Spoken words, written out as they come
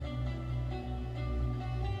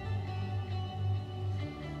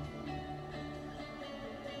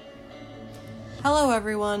Hello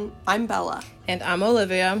everyone, I'm Bella. And I'm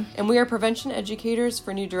Olivia. And we are prevention educators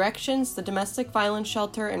for New Directions, the Domestic Violence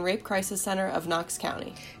Shelter and Rape Crisis Center of Knox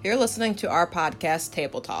County. You're listening to our podcast,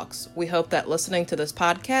 Table Talks. We hope that listening to this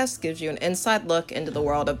podcast gives you an inside look into the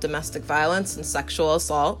world of domestic violence and sexual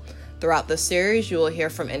assault. Throughout this series, you will hear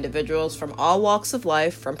from individuals from all walks of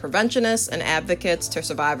life, from preventionists and advocates to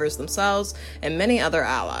survivors themselves and many other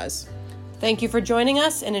allies. Thank you for joining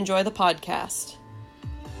us and enjoy the podcast.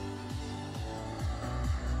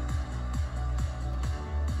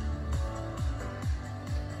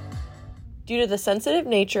 Due to the sensitive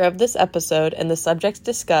nature of this episode and the subjects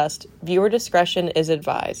discussed, viewer discretion is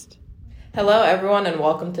advised. Hello, everyone, and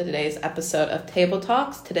welcome to today's episode of Table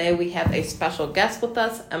Talks. Today we have a special guest with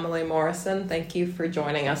us, Emily Morrison. Thank you for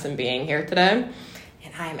joining us and being here today.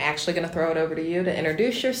 And I'm actually going to throw it over to you to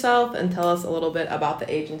introduce yourself and tell us a little bit about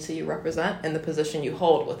the agency you represent and the position you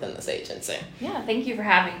hold within this agency. Yeah, thank you for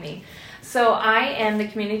having me. So I am the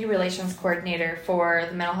Community Relations Coordinator for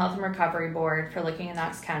the Mental Health and Recovery Board for Licking and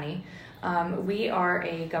Knox County. We are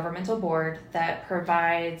a governmental board that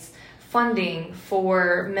provides funding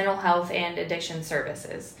for mental health and addiction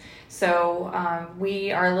services. So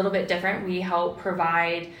we are a little bit different. We help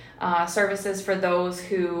provide services for those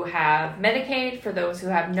who have Medicaid, for those who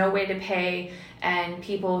have no way to pay, and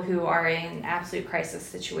people who are in absolute crisis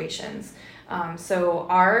situations. So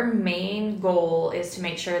our main goal is to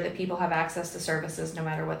make sure that people have access to services no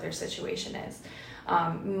matter what their situation is.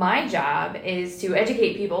 My job is to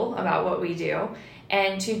educate people about what we do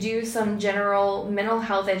and to do some general mental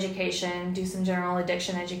health education, do some general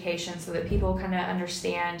addiction education so that people kind of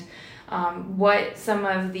understand what some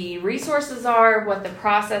of the resources are, what the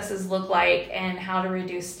processes look like, and how to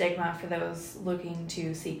reduce stigma for those looking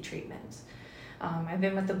to seek treatment. I've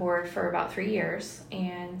been with the board for about 3 years,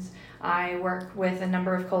 and I work with a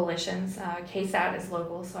number of coalitions. KSAT is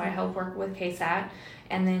local, so I help work with KSAT.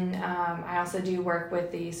 And then I also do work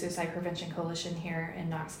with the Suicide Prevention Coalition here in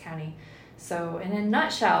Knox County. So in a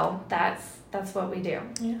nutshell, that's what we do.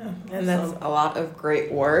 Yeah, and that's a lot of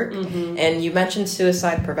great work. Mm-hmm. And you mentioned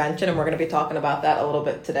suicide prevention, and we're going to be talking about that a little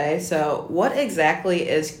bit today. So what exactly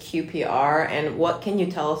is QPR, and what can you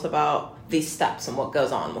tell us about these steps and what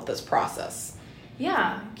goes on with this process?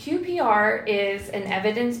 Yeah, QPR is an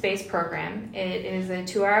evidence-based program. It is a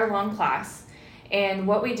 2-hour-long class. And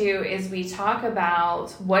what we do is we talk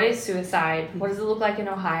about what is suicide, what does it look like in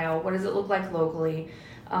Ohio, what does it look like locally,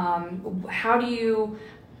 how do you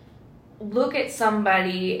look at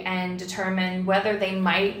somebody and determine whether they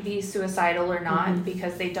might be suicidal or not, mm-hmm.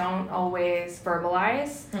 because they don't always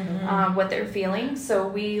verbalize mm-hmm. What they're feeling. So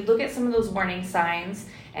we look at some of those warning signs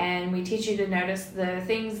and we teach you to notice the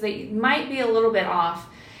things that might be a little bit off.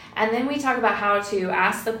 And then we talk about how to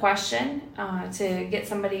ask the question to get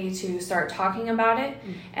somebody to start talking about it.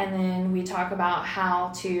 Mm-hmm. And then we talk about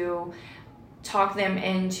how to talk them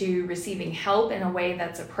into receiving help in a way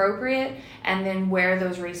that's appropriate, and then where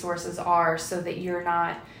those resources are so that you're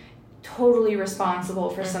not totally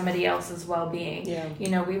responsible for somebody else's well-being. Yeah. You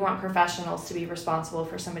know, we want professionals to be responsible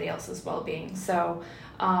for somebody else's well-being. So,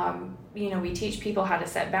 we teach people how to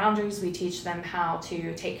set boundaries. We teach them how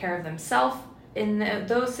to take care of themselves in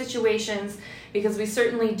those situations, because we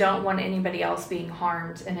certainly don't want anybody else being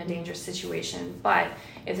harmed in a dangerous situation. But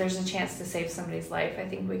if there's a chance to save somebody's life, I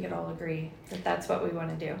think we could all agree that that's what we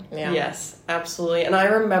want to do. Yeah. Yes, absolutely. And I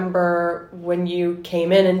remember when you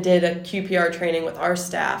came in and did a QPR training with our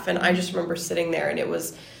staff, and I just remember sitting there and it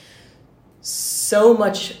was so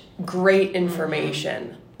much great information.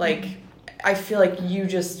 Mm-hmm. Like, I feel like you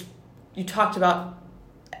talked about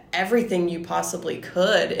everything you possibly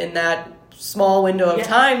could in that small window of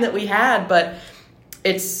time that we had, but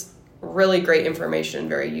it's really great information,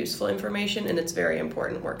 very useful information, and it's very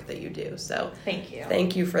important work that you do. So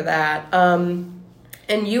thank you for that. And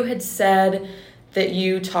you had said that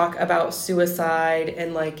you talk about suicide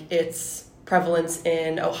and like its prevalence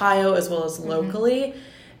in Ohio as well as locally. Mm-hmm.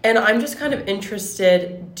 And I'm just kind of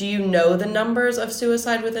interested, do you know the numbers of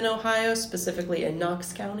suicide within Ohio, specifically in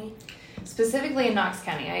Knox County? Specifically in Knox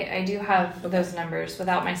County, I do have those numbers.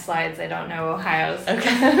 Without my slides, I don't know Ohio's.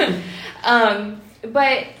 Okay.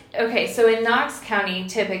 So in Knox County,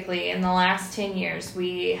 typically in the last 10 years,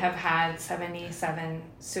 we have had 77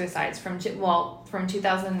 suicides from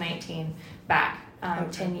 2019 back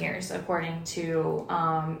 10 years, according to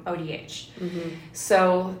ODH. Mm-hmm.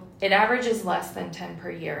 So it averages less than 10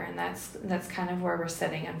 per year, and that's kind of where we're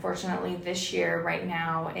sitting. Unfortunately, this year, right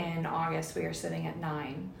now in August, we are sitting at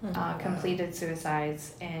 9 completed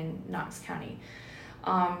suicides in Knox County.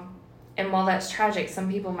 And while that's tragic,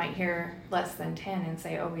 some people might hear less than 10 and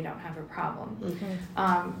say, oh, we don't have a problem.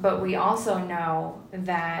 But we also know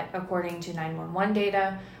that according to 911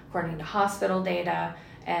 data, according to hospital data,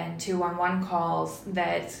 and 211 calls,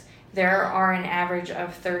 that there are an average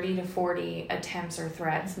of 30 to 40 attempts or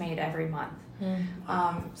threats made every month.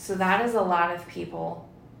 So that is a lot of people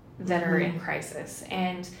that are in crisis.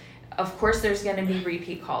 And of course, there's going to be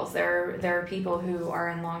repeat calls. There are people who are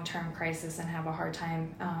in long-term crisis and have a hard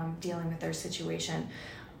time dealing with their situation,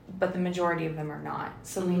 but the majority of them are not.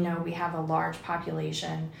 So we know we have a large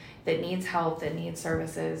population that needs help, that needs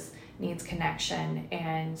services, needs connection,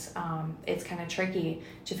 and it's kind of tricky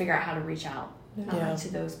to figure out how to reach out to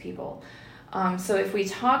those people. So if we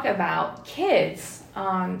talk about kids,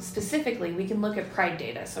 specifically, we can look at PRIDE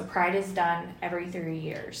data. So PRIDE is done every 3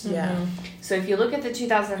 years. So if you look at the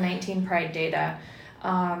 2019 PRIDE data,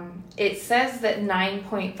 it says that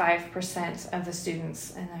 9.5% of the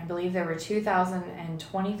students, and I believe there were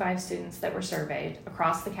 2,025 students that were surveyed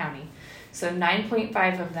across the county. So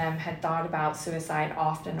 9.5 of them had thought about suicide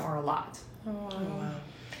often or a lot.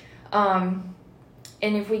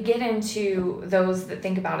 And if we get into those that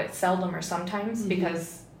think about it seldom or sometimes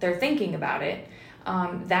because they're thinking about it,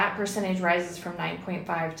 that percentage rises from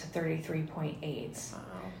 9.5 to 33.8.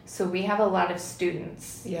 So we have a lot of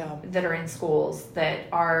students that are in schools that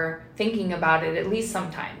are thinking about it at least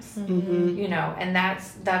sometimes, you know, and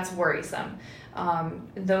that's worrisome.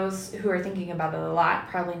 Those who are thinking about it a lot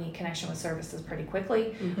probably need connection with services pretty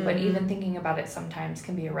quickly, but even thinking about it sometimes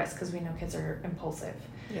can be a risk because we know kids are impulsive.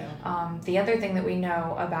 The other thing that we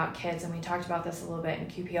know about kids, and we talked about this a little bit in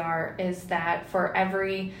QPR, is that for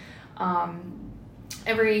every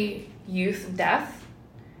youth death,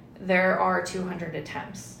 there are 200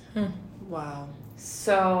 attempts. Wow.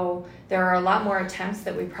 So there are a lot more attempts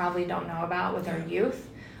that we probably don't know about with our youth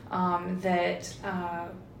that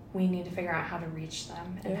we need to figure out how to reach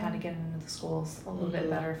them and how to get them into the schools a little bit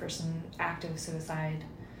better for some active suicide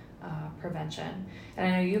prevention. And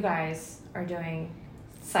I know you guys are doing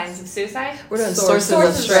Signs of Suicide. We're doing Sources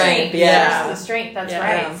of Strength. Sources of Strength, that's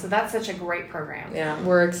right. So that's such a great program.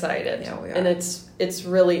 We're excited. Yeah, we are. And it's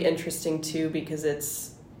really interesting too because it's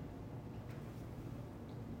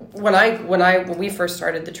when we first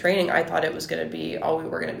started the training, I thought it was going to be all we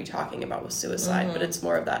were going to be talking about was suicide, but it's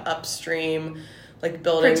more of that upstream, like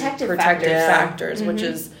building protective factors, which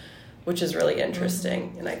is really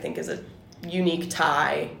interesting, and I think is a unique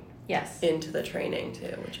tie into the training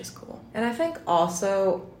too, which is cool. And I think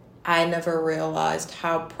also I never realized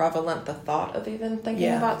how prevalent the thought of even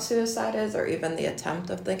thinking about suicide is, or even the attempt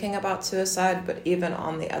of thinking about suicide, but even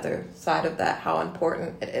on the other side of that, how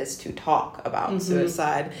important it is to talk about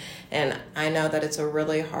suicide. And I know that it's a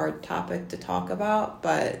really hard topic to talk about,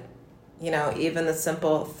 but you know, even the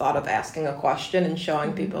simple thought of asking a question and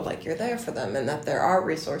showing people like you're there for them and that there are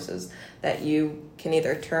resources that you can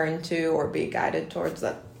either turn to or be guided towards,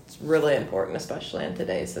 that's really important, especially in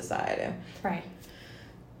today's society. Right.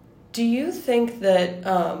 Do you think that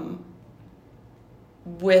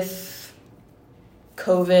with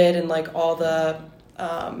COVID and like all the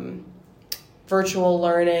virtual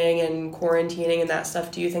learning and quarantining and that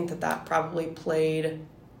stuff, do you think that probably played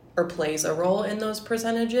or plays a role in those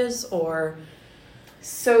percentages? Or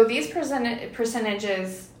so these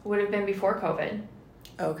percentages would have been before COVID.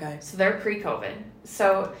 Okay. So they're pre-COVID.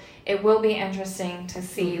 So it will be interesting to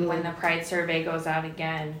see when the PRIDE survey goes out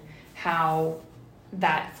again how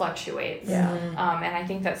that fluctuates. And I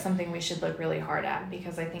think that's something we should look really hard at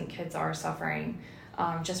because I think kids are suffering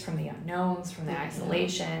just from the unknowns, from the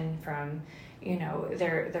isolation, from, you know,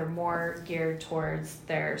 they're more geared towards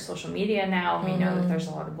their social media now. We know that there's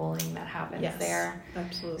a lot of bullying that happens there.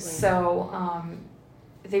 Absolutely. So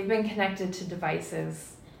they've been connected to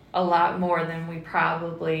devices a lot more than we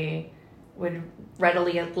probably would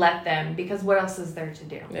readily let them, because what else is there to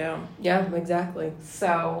do? Yeah, exactly.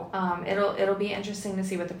 So it'll be interesting to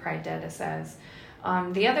see what the PRIDE data says.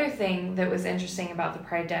 The other thing that was interesting about the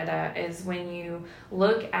PRIDE data is when you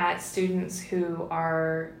look at students who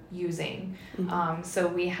are using. So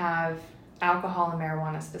we have alcohol and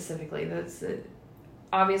marijuana specifically. That's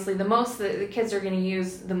obviously the most that the kids are going to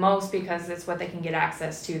use the most because it's what they can get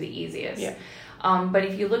access to the easiest. But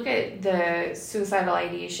if you look at the suicidal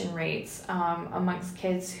ideation rates amongst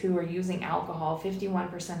kids who are using alcohol,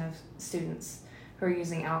 51% of students who are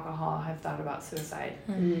using alcohol have thought about suicide.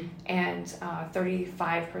 And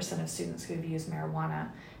 35% of students who have used marijuana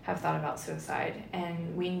have thought about suicide.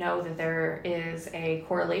 And we know that there is a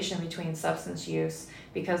correlation between substance use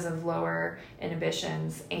because of lower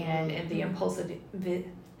inhibitions and the impulsivity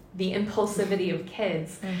of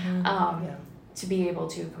kids to be able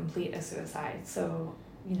to complete a suicide. So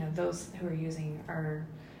those who are using are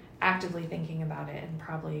actively thinking about it and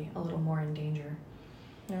probably a little more in danger.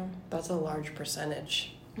 Yeah, that's a large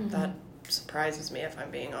percentage. Mm-hmm. That surprises me, if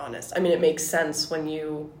I'm being honest. I mean, it makes sense when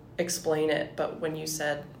you explain it, but when you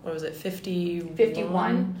said, what was it,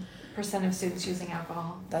 51% of students using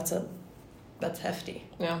alcohol. That's hefty.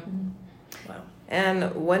 Yeah. Mm-hmm. Wow.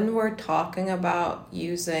 And when we're talking about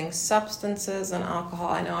using substances and alcohol,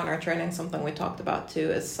 I know in our training something we talked about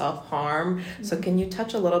too is self-harm. Mm-hmm. So can you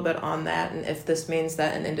touch a little bit on that, and if this means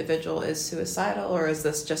that an individual is suicidal, or is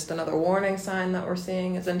this just another warning sign that we're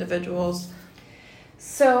seeing as individuals?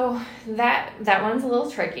 So that one's a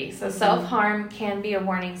little tricky. So self-harm can be a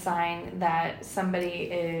warning sign that somebody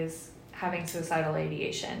is having suicidal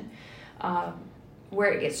ideation.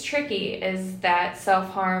 Where it gets tricky is that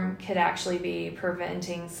self-harm could actually be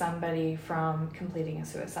preventing somebody from completing a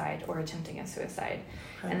suicide or attempting a suicide.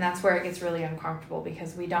 Okay. And that's where it gets really uncomfortable,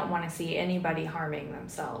 because we don't want to see anybody harming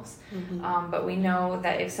themselves. Mm-hmm. But we know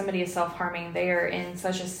that if somebody is self-harming, they are in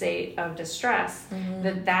such a state of distress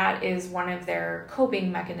that is one of their coping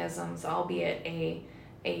mechanisms, albeit a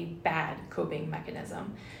bad coping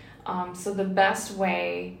mechanism. So the best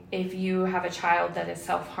way, if you have a child that is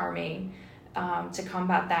self-harming, to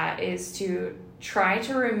combat that is to try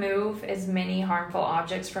to remove as many harmful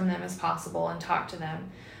objects from them as possible and talk to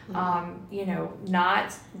them.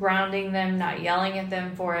 Not grounding them, not yelling at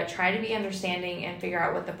them for it. Try to be understanding and figure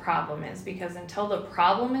out what the problem is, because until the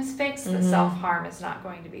problem is fixed, the self-harm is not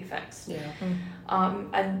going to be fixed. Yeah.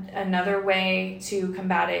 Another way to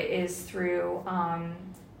combat it is through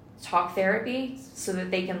talk therapy, so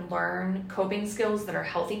that they can learn coping skills that are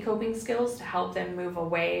healthy coping skills to help them move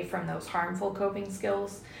away from those harmful coping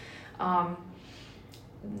skills.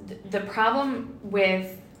 The problem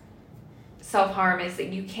with self-harm is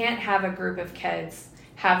that you can't have a group of kids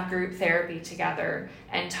have group therapy together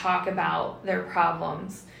and talk about their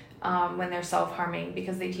problems when they're self-harming,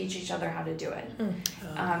 because they teach each other how to do it.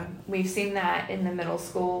 We've seen that in the middle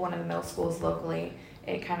school, one of the middle schools locally.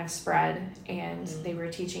 It kind of spread, and they were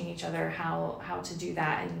teaching each other how to do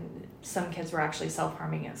that, and some kids were actually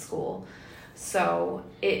self-harming at school. So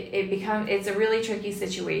it's a really tricky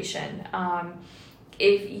situation.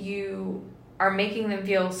 If you are making them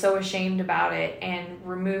feel so ashamed about it and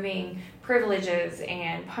removing privileges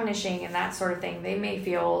and punishing and that sort of thing, they may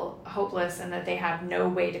feel hopeless and that they have no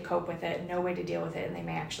way to cope with it, no way to deal with it, and they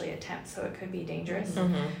may actually attempt. So it could be dangerous.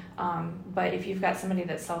 But if you've got somebody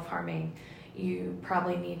that's self-harming, you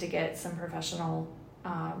probably need to get some professional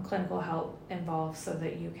clinical help involved so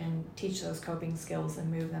that you can teach those coping skills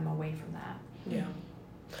and move them away from that. Yeah.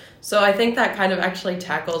 So I think that kind of actually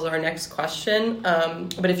tackles our next question.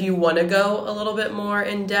 But if you want to go a little bit more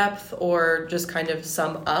in depth or just kind of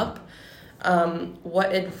sum up,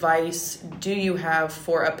 what advice do you have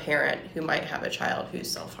for a parent who might have a child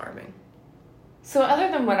who's self-harming? So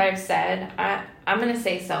other than what I've said, I'm going to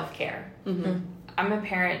say self-care. I'm a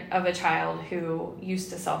parent of a child who used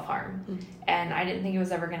to self-harm, and I didn't think it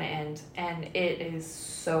was ever going to end, and it is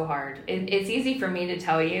so hard. It's easy for me to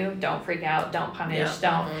tell you, don't freak out, don't punish,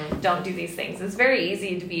 don't do these things. It's very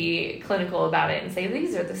easy to be clinical about it and say,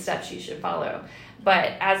 these are the steps you should follow.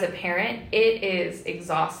 But as a parent, it is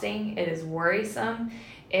exhausting, it is worrisome,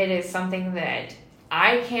 it is something that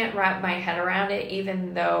I can't wrap my head around it,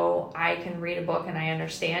 even though I can read a book and I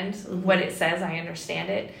understand what it says, I understand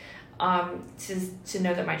it. To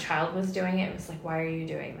know that my child was doing it was like, why are you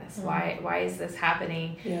doing this? Why is this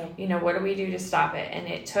happening? What do we do to stop it? And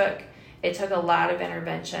it took a lot of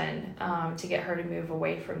intervention to get her to move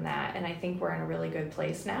away from that. And I think we're in a really good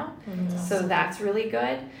place now. So that's really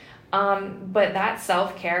good. But that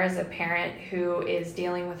self-care as a parent who is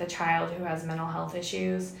dealing with a child who has mental health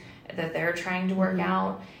issues that they're trying to work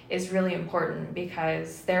out is really important,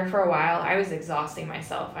 because there for a while I was exhausting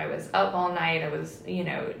myself. I was up all night. I was,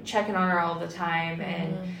 checking on her all the time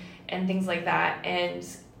and things like that. And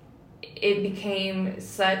it became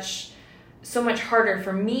so much harder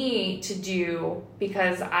for me to do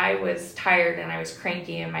because I was tired and I was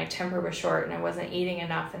cranky and my temper was short and I wasn't eating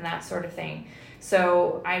enough and that sort of thing.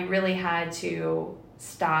 So I really had to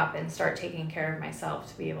stop and start taking care of myself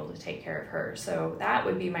to be able to take care of her. So that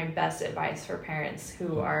would be my best advice for parents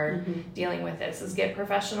who are dealing with this, is get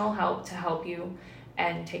professional help to help you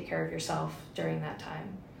and take care of yourself during that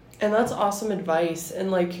time. And that's awesome advice.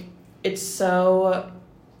 And I think it's so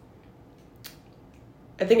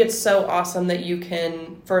awesome that you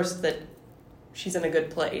can, first, that she's in a good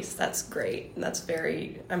place. That's great. And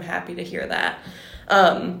I'm happy to hear that.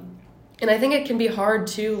 And I think it can be hard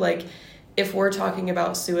too, if we're talking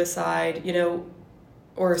about suicide,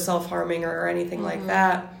 or self-harming or anything like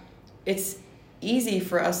that, it's easy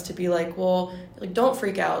for us to be like, well, like, don't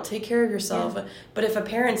freak out, take care of yourself. Yeah. But if a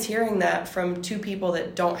parent's hearing that from two people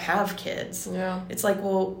that don't have kids, it's like,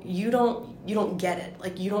 well, you don't get it.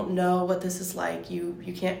 Like, you don't know what this is like. You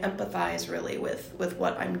can't empathize really with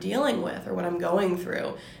what I'm dealing with or what I'm going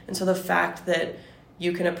through. And so the fact that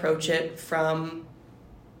you can approach it from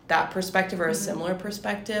that perspective or a similar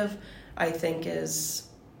perspective, I think is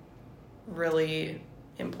really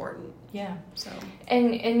important. Yeah. So.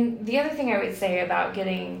 And the other thing I would say about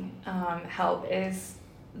getting help is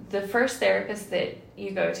the first therapist that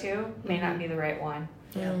you go to may not be the right one.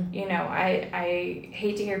 Yeah. You know, I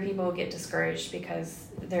hate to hear people get discouraged because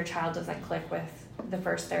their child doesn't click with the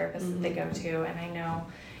first therapist that they go to, and I know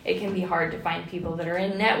it can be hard to find people that are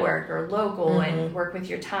in network or local and work with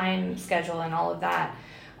your time schedule and all of that.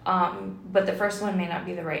 But the first one may not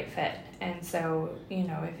be the right fit. And so, you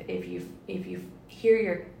know, if you hear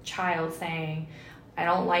your child saying, I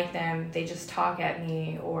don't like them, they just talk at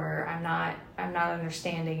me, or I'm not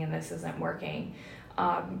understanding and this isn't working,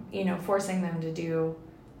 you know, forcing them to do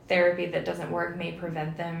therapy that doesn't work may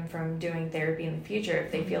prevent them from doing therapy in the future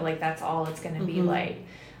if they feel like that's all it's going to be like.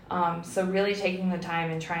 So really taking the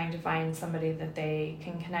time and trying to find somebody that they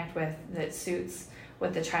can connect with that suits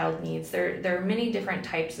what the child needs. There are many different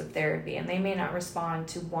types of therapy, and they may not respond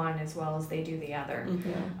to one as well as they do the other.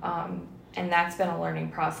 And that's been a learning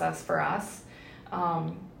process for us.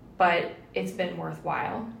 But it's been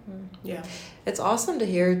worthwhile. Yeah. It's awesome to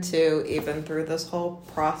hear too, even through this whole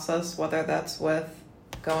process, whether that's with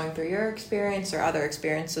going through your experience or other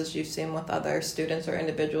experiences you've seen with other students or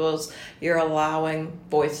individuals, you're allowing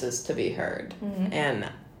voices to be heard. And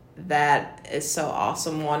that is so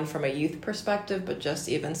awesome, one from a youth perspective, but just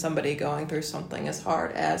even somebody going through something as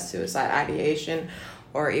hard as suicide ideation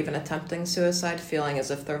or even attempting suicide, feeling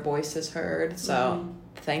as if their voice is heard. So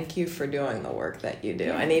thank you for doing the work that you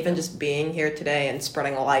do, and even just being here today and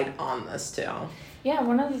spreading light on this too. Yeah,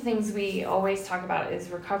 one of the things we always talk about is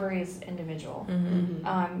recovery is individual.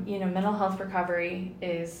 You know, mental health recovery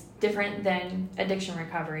is different than addiction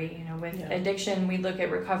recovery. You know, with addiction, we look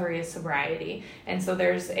at recovery as sobriety. And so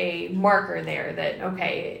there's a marker there that,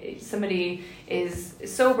 okay, somebody is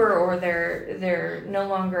sober or they're no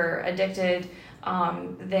longer addicted,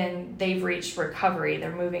 then they've reached recovery.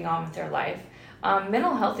 They're moving on with their life.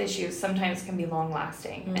 Mental health issues sometimes can be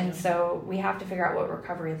long-lasting. And so we have to figure out what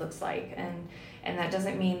recovery looks like. And that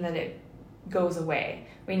doesn't mean that it goes away.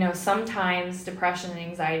 We know sometimes depression and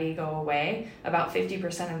anxiety go away. About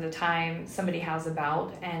 50% of the time somebody has a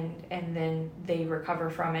bout and then they recover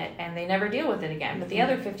from it and they never deal with it again. But the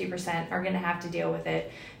other 50% are going to have to deal with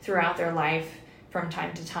it throughout their life from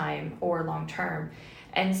time to time or long term.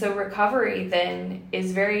 And so recovery then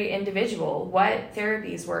is very individual. What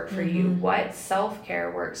therapies work for you? What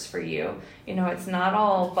self-care works for you? You know, it's not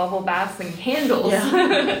all bubble baths and candles.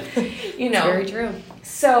 You know, very true.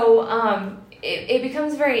 So it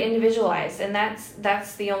becomes very individualized, and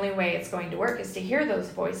that's the only way it's going to work, is to hear those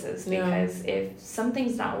voices. Because if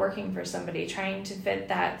something's not working for somebody, trying to fit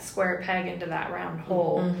that square peg into that round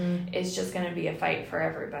hole is just going to be a fight for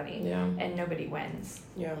everybody, and nobody wins.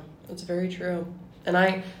 Yeah, that's very true. And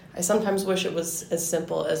I sometimes wish it was as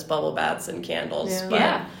simple as bubble baths and candles.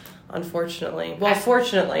 But unfortunately,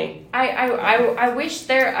 fortunately, I wish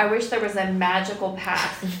there was a magical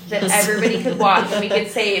path that everybody could walk, and we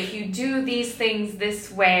could say, if you do these things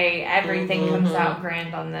this way, everything comes out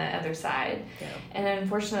grand on the other side. And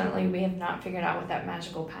unfortunately, we have not figured out what that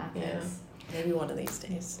magical path is. Maybe one of these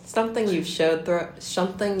days. Something you've showed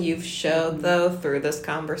though through this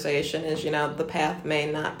conversation is, you know, the path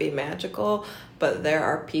may not be magical, but there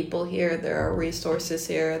are people here, there are resources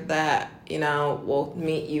here that, you know, will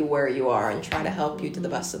meet you where you are and try to help you to the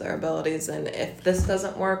best of their abilities. And if this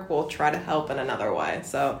doesn't work, we'll try to help in another way.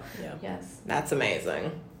 So that's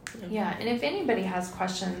amazing. Yeah, and if anybody has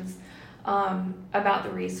questions about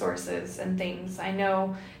the resources and things, I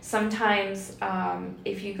know sometimes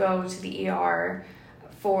if you go to the ER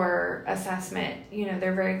for assessment, you know,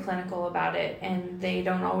 they're very clinical about it, and they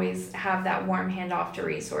don't always have that warm handoff to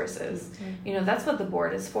resources. You know, that's what the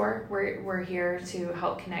board is for. We're here to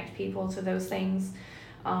help connect people to those things.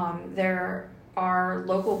 There are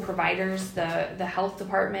local providers. The health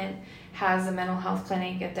department has a mental health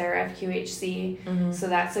clinic at their FQHC, so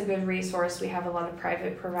that's a good resource. We have a lot of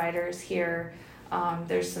private providers here.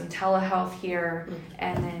 There's some telehealth here,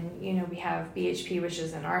 and then, you know, we have BHP, which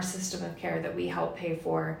is in our system of care that we help pay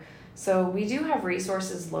for. So we do have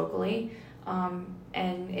resources locally,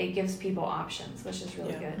 and it gives people options, which is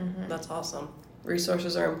really good. That's awesome.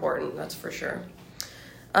 Resources are important, that's for sure.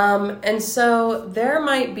 And so there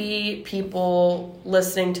might be people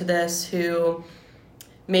listening to this who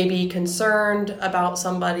maybe concerned about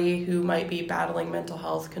somebody who might be battling mental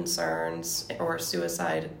health concerns or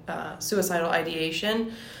suicidal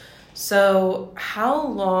ideation. So how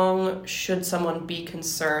long should someone be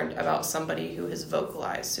concerned about somebody who has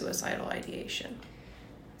vocalized suicidal ideation?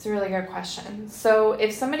 It's a really good question. So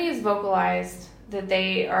if somebody has vocalized that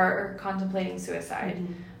they are contemplating suicide,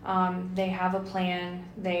 they have a plan,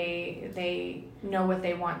 they know what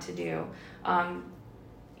they want to do,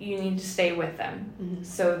 you need to stay with them.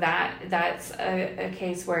 So that's a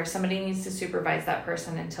case where somebody needs to supervise that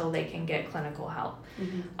person until they can get clinical help.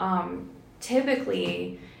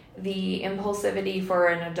 Typically, the impulsivity for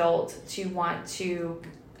an adult to want to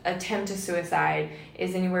attempt a suicide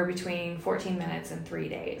is anywhere between 14 minutes and 3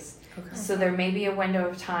 days. Okay. So there may be a window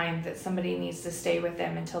of time that somebody needs to stay with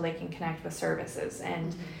them until they can connect with services.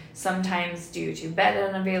 And sometimes due to bed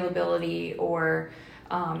unavailability or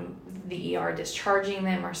the ER discharging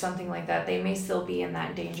them or something like that, they may still be in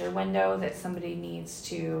that danger window that somebody needs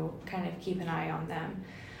to kind of keep an eye on them.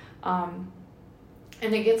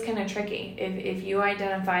 And it gets kind of tricky. If you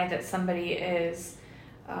identify that somebody is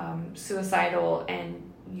suicidal and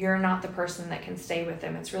you're not the person that can stay with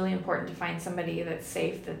them, it's really important to find somebody that's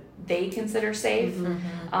safe, that they consider safe,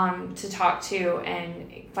 to talk to,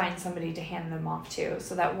 and find somebody to hand them off to.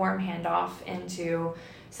 So that warm handoff into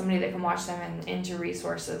somebody that can watch them and into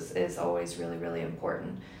resources is always really, really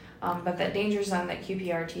important. But that danger zone that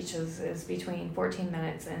QPR teaches is between 14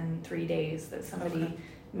 minutes and 3 days that somebody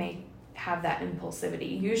may have that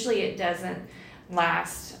impulsivity. Usually it doesn't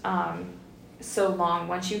last so long.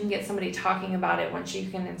 Once you can get somebody talking about it, once you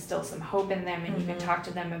can instill some hope in them and you can talk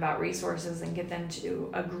to them about resources and get them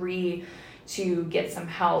to agree to get some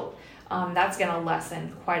help, that's going to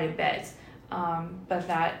lessen quite a bit. But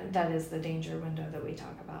that is the danger window that we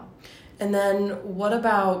talk about. And then what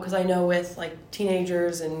about, because I know with like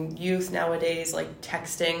teenagers and youth nowadays, like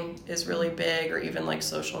texting is really big, or even like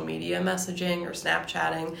social media messaging or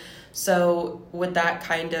Snapchatting. So would that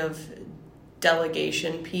kind of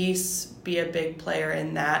delegation piece be a big player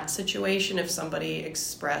in that situation if somebody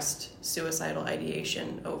expressed suicidal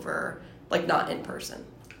ideation over, like, not in person?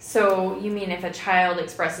 So you mean if a child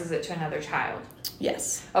expresses it to another child?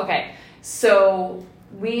 Yes. Okay. So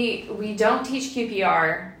we don't teach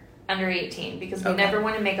QPR under 18 because we never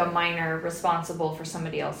want to make a minor responsible for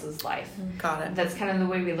somebody else's life. Got it. That's kind of the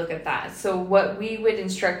way we look at that. So what we would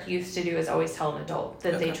instruct youth to do is always tell an adult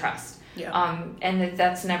that they trust. Yeah. And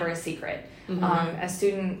that's never a secret. A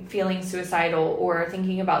student feeling suicidal or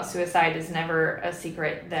thinking about suicide is never a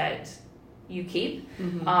secret that you keep.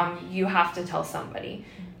 You have to tell somebody.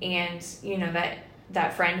 And, you know,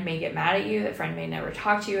 that friend may get mad at you. That friend may never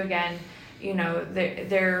talk to you again. You know,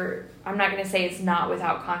 I'm not going to say it's not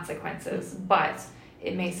without consequences, but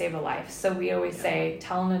it may save a life. So we always say,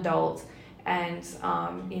 tell an adult. And,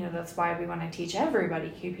 you know, that's why we want to teach everybody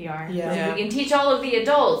QPR. If we can teach all of the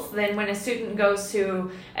adults, then when a student goes to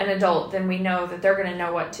an adult, then we know that they're going to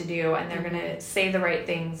know what to do and they're going to say the right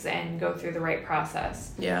things and go through the right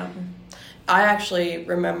process. Yeah. I actually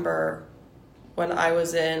remember when I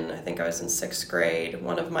was in 6th grade,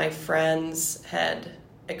 one of my friends had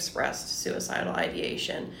expressed suicidal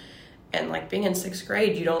ideation. And like being in 6th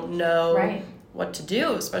grade, you don't know what to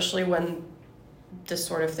do, especially when this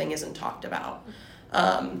sort of thing isn't talked about.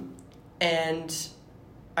 And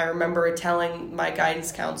I remember telling my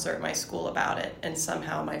guidance counselor at my school about it, and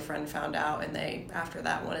somehow my friend found out, and they, after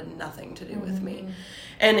that, wanted nothing to do with me.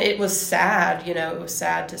 And it was sad, you know, it was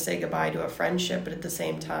sad to say goodbye to a friendship, but at the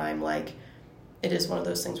same time, like, it is one of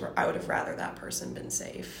those things where I would have rather that person been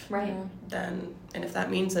safe. Right. And if that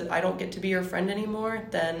means that I don't get to be your friend anymore,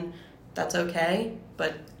 then that's okay,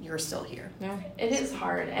 but you're still here. Yeah. It is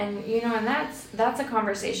hard. And, you know, and that's a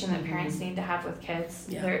conversation that parents need to have with kids.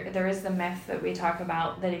 Yeah. There is the myth that we talk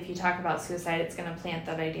about that if you talk about suicide, it's going to plant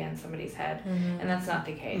that idea in somebody's head. And that's not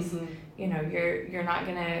the case. You know, you're not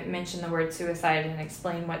going to mention the word suicide and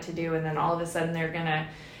explain what to do, and then all of a sudden they're going to,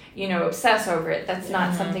 you know, obsess over it. That's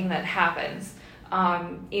not something that happens.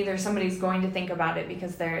 Either somebody's going to think about it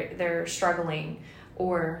because they're struggling,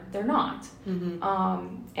 or they're not.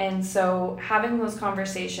 And so having those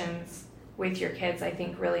conversations with your kids, I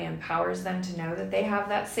think, really empowers them to know that they have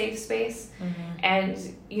that safe space. And,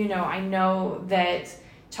 you know, I know that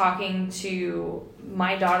talking to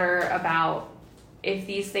my daughter about if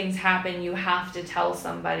these things happen, you have to tell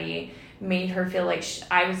somebody, made her feel like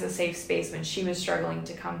I was a safe space when she was struggling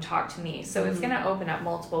to come talk to me. So it's going to open up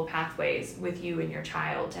multiple pathways with you and your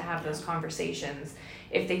child to have those conversations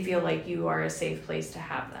if they feel like you are a safe place to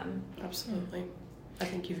have them. Absolutely. I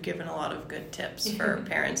think you've given a lot of good tips for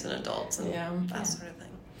parents and adults and that sort of thing.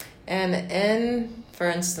 And in, for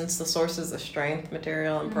instance, the Sources of Strength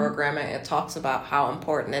material and programming, it talks about how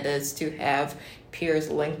important it is to have peers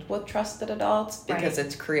linked with trusted adults because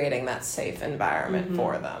it's creating that safe environment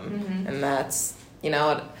for them. And that's,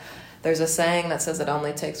 there's a saying that says it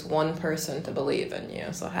only takes one person to believe in you.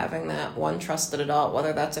 So having that one trusted adult,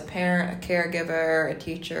 whether that's a parent, a caregiver, a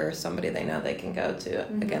teacher, somebody they know they can go to,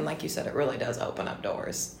 again, like you said, it really does open up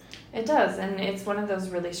doors. It does, and it's one of those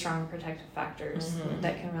really strong protective factors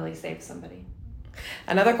that can really save somebody.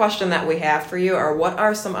 Another question that we have for you are, what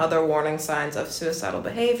are some other warning signs of suicidal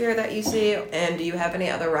behavior that you see? And do you have any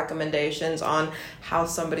other recommendations on how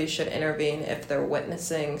somebody should intervene if they're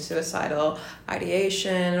witnessing suicidal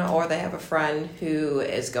ideation or they have a friend who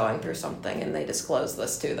is going through something and they disclose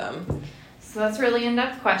this to them? So that's a really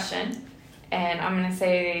in-depth question. And I'm going to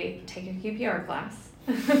say take a QPR class.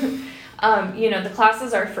 The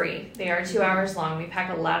classes are free. They are 2 hours long. We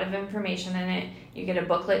pack a lot of information in it. You get a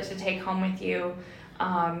booklet to take home with you.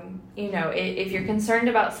 If you're concerned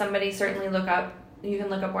about somebody, certainly you can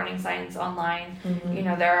look up warning signs online.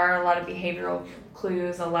 There are a lot of behavioral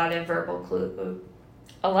clues, a lot of verbal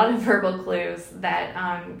clues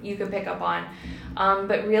that you could pick up on.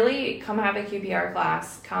 But really, come have a QPR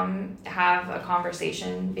class. Come have a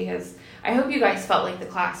conversation, because I hope you guys felt like the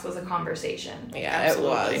class was a conversation. Yeah,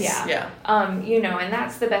 absolutely. It was. Yeah. And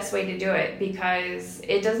that's the best way to do it, because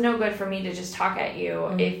it does no good for me to just talk at you.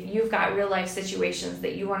 If you've got real life situations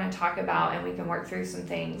that you want to talk about and we can work through some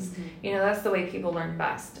things, that's the way people learn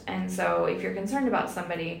best. And so if you're concerned about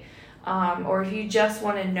somebody, or if you just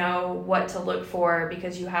want to know what to look for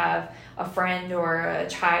because you have a friend or a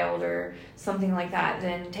child or something like that,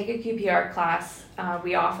 then take a QPR class.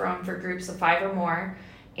 We offer them for groups of 5 or more,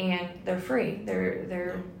 and they're free.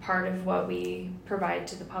 They're part of what we provide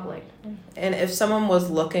to the public. And if someone was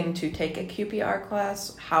looking to take a QPR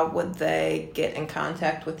class, how would they get in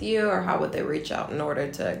contact with you, or how would they reach out in order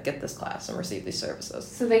to get this class and receive these services?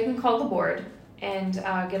 So they can call the board and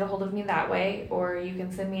get a hold of me that way, or you can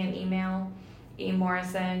send me an email,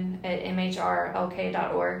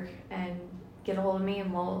 emorrison@mhrlk.org, and get a hold of me,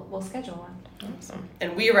 and we'll schedule one. Awesome.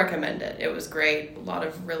 And we recommend it. It was great. A lot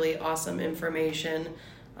of really awesome information.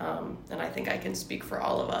 And I think I can speak for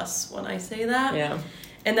all of us when I say that. Yeah.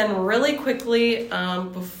 And then really quickly,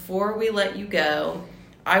 before we let you go,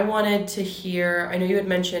 I wanted to hear, I know you had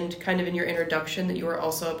mentioned kind of in your introduction that you were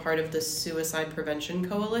also a part of the Suicide Prevention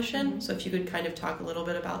Coalition. So if you could kind of talk a little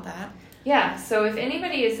bit about that. Yeah, so if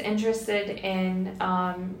anybody is interested in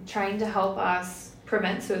trying to help us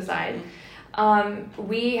prevent suicide,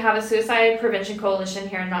 we have a Suicide Prevention Coalition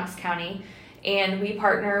here in Knox County, and we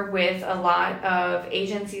partner with a lot of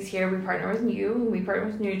agencies here. We partner with we partner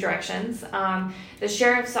with New Directions, the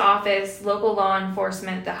Sheriff's Office, local law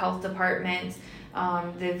enforcement, the Health Department,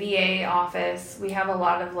 the VA office. We have a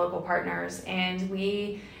lot of local partners, and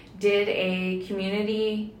we did a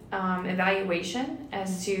community evaluation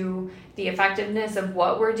as to the effectiveness of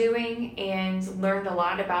what we're doing, and learned a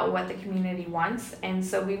lot about what the community wants. And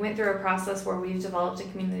so we went through a process where we've developed a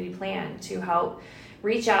community plan to help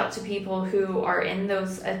reach out to people who are in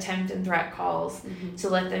those attempt and threat calls, to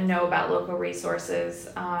let them know about local resources.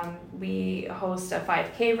 We host a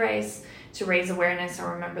 5K race to raise awareness and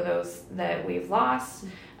remember those that we've lost.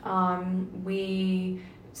 We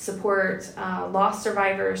support lost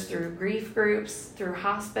survivors through grief groups, through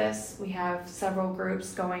hospice. We have several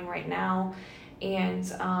groups going right now,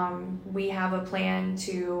 and we have a plan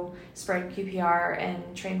to spread QPR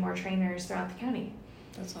and train more trainers throughout the county.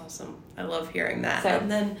 That's awesome. I love hearing that. So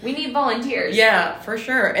and then we need volunteers. Yeah, for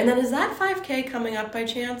sure. And then is that 5K coming up by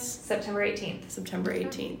chance? September 18th. September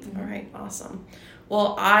 18th. All right, awesome.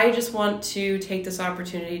 Well, I just want to take this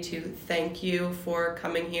opportunity to thank you for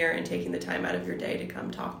coming here and taking the time out of your day to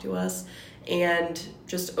come talk to us, and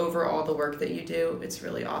just over all the work that you do. It's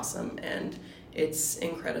really awesome, and it's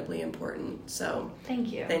incredibly important. So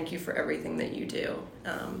thank you. Thank you for everything that you do.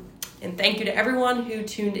 And thank you to everyone who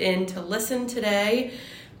tuned in to listen today.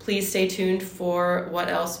 Please stay tuned for what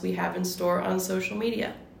else we have in store on social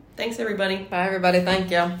media. Thanks, everybody. Bye, everybody. Thank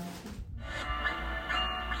you.